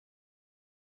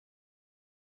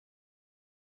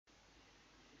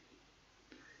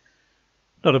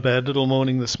Not a bad little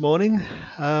morning this morning.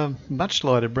 Much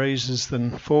lighter breezes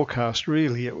than forecast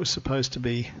really. It was supposed to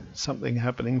be something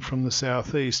happening from the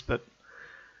southeast, but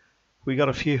we got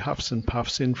a few huffs and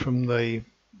puffs in from the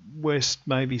west,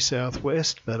 maybe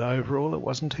southwest, but overall it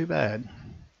wasn't too bad.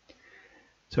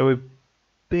 So we've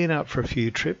been out for a few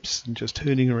trips and just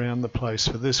hooning around the place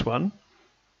for this one.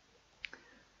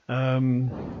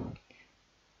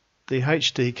 The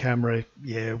HD camera,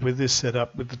 with this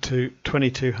setup with the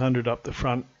 2200 up the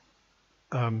front,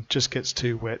 just gets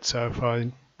too wet. So if I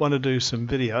want to do some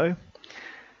video,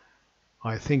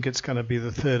 I think it's going to be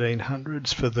the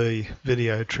 1300s for the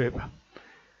video trip.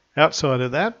 Outside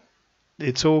of that,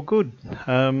 it's all good.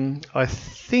 I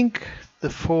think the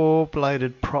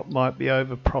four-bladed prop might be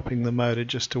over-propping the motor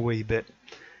just a wee bit,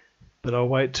 but I'll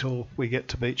wait till we get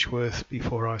to Beechworth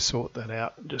before I sort that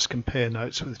out and just compare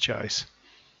notes with Jase.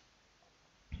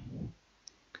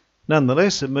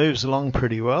 Nonetheless, it moves along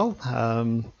pretty well.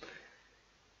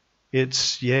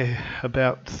 It's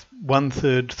about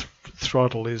 1/3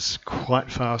 throttle is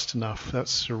quite fast enough.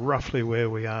 That's roughly where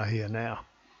we are here now.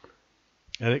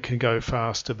 And it can go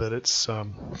faster, but it's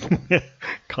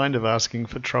kind of asking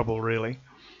for trouble really.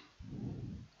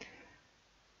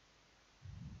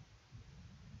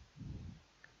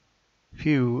 A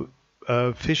few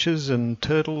fishes and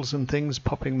turtles and things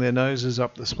popping their noses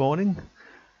up this morning.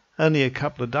 Only a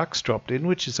couple of ducks dropped in,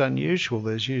 which is unusual.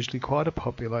 There's usually quite a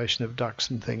population of ducks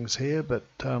and things here, but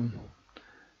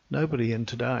nobody in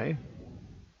today.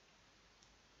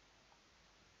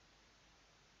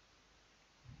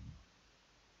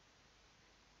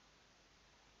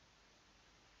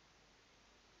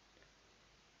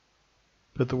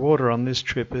 But the water on this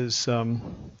trip is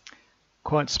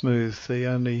quite smooth. The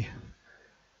only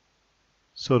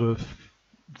sort of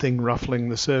thing ruffling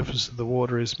the surface of the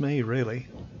water is me, really.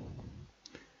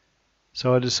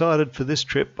 So I decided for this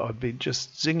trip I'd be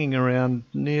just zinging around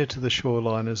near to the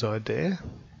shoreline as I dare.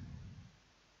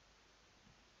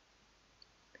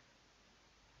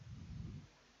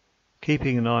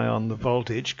 Keeping an eye on the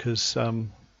voltage, because that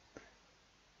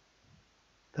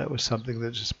was something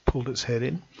that just pulled its head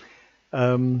in.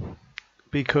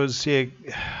 Because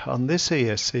on this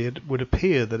ESC it would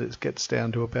appear that it gets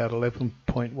down to about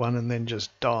 11.1 and then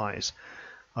just dies.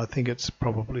 I think it's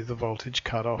probably the voltage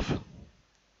cutoff.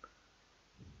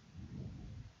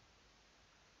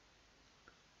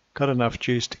 Got enough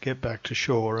juice to get back to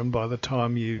shore, and by the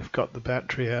time you've got the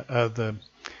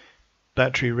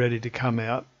battery ready to come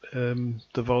out,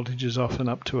 the voltage is often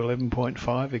up to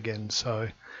 11.5 again. So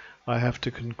I have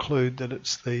to conclude that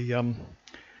it's the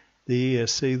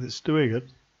ESC that's doing it.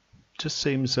 Just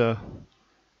seems a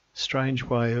strange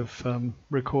way of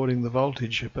recording the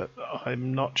voltage, but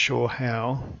I'm not sure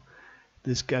how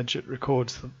this gadget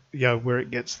records where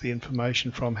it gets the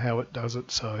information from, how it does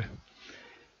it. So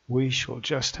we shall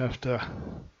just have to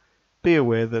be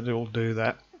aware that it'll do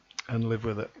that and live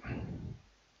with it.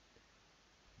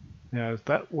 Now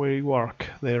that wee work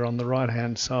there on the right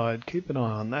hand side, keep an eye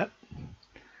on that.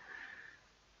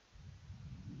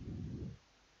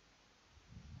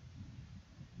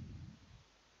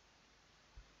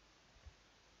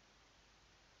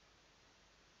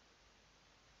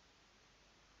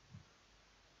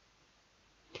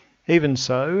 Even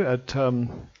so, at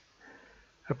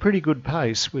a pretty good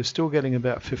pace, we're still getting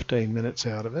about 15 minutes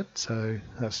out of it, so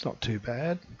that's not too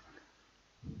bad.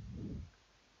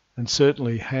 And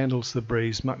certainly handles the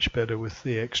breeze much better with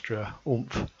the extra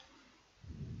oomph.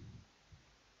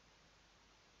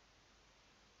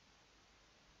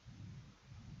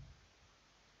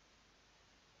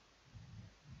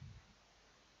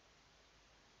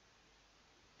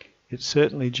 It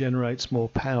certainly generates more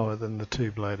power than the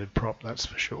two-bladed prop, that's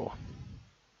for sure.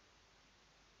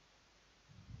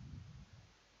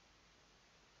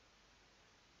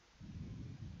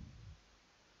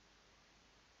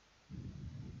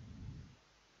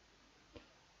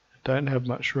 Don't have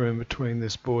much room between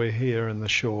this buoy here and the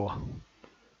shore,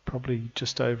 probably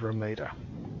just over a metre.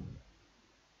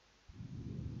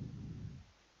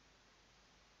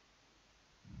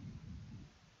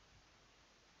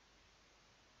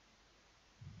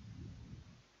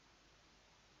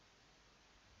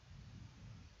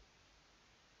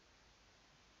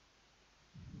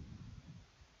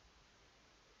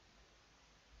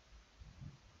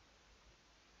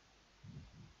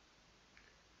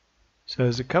 So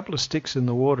there's a couple of sticks in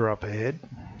the water up ahead.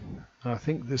 I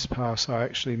think this pass I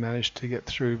actually managed to get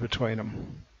through between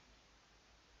them.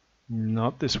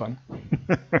 Not this one.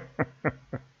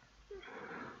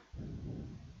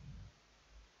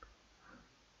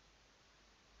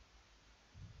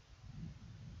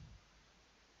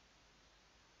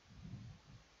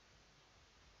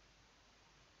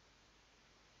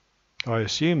 I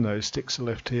assume those sticks are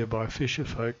left here by fisher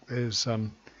folk. There's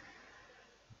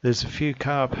a few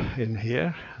carp in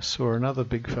here. I saw another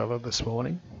big fella this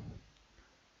morning,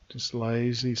 just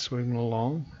lazy swimming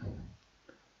along,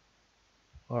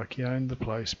 like he owned the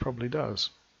place. Probably does.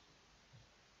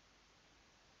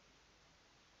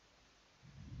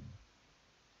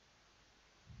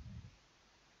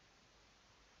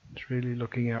 It's really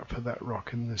looking out for that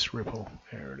rock in this ripple.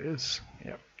 There it is.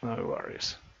 Yep, no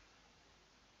worries.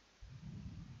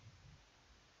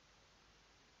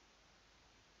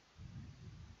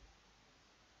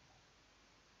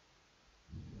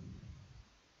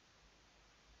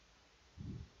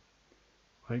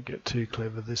 Won't get too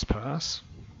clever this pass.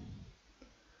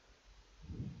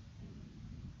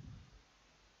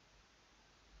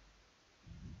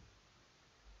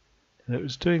 And it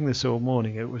was doing this all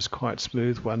morning. It was quite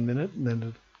smooth 1 minute, and then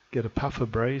it'd get a puff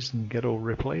of breeze and get all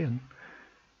ripply, and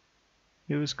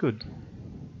it was good.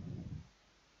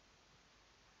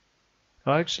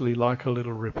 I actually like a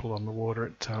little ripple on the water.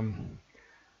 It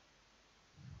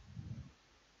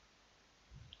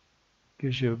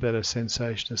gives you a better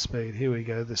sensation of speed. Here we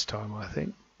go this time, I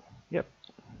think. Yep.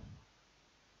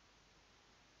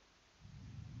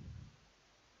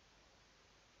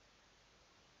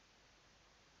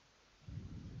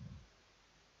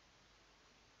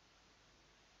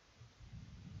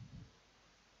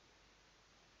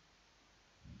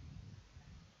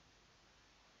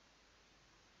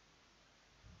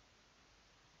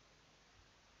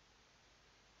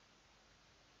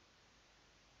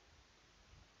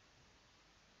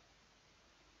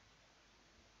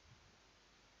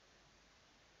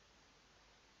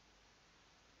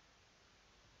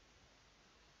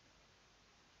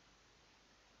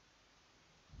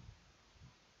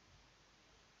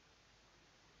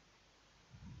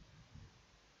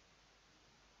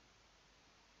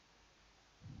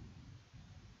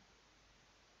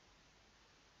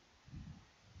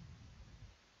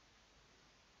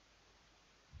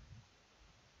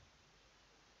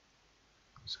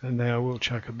 So now we'll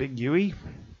chuck a big Yui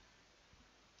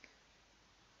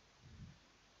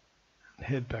and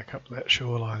head back up that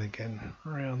shoreline again,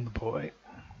 around the buoy.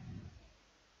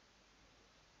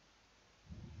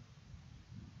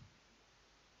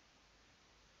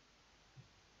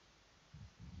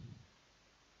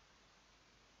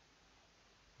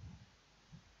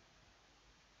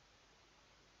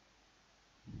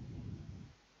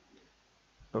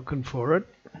 Looking for it.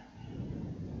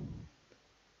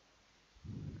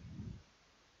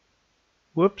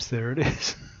 Whoops, there it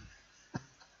is.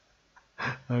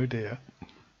 Oh dear.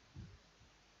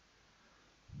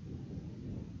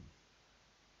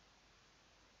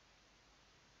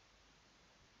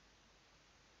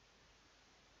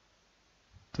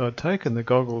 So I'd taken the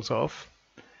goggles off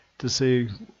to see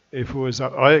if it was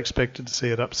up. I expected to see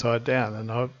it upside down,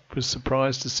 and I was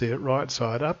surprised to see it right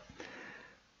side up.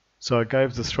 So I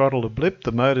gave the throttle a blip,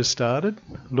 the motor started,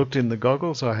 looked in the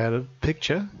goggles, I had a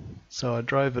picture, so I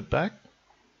drove it back,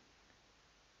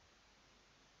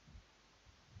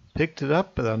 picked it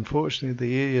up, but unfortunately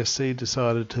the ESC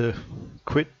decided to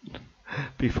quit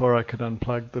before I could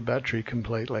unplug the battery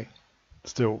completely.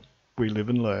 Still, we live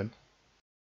and learn.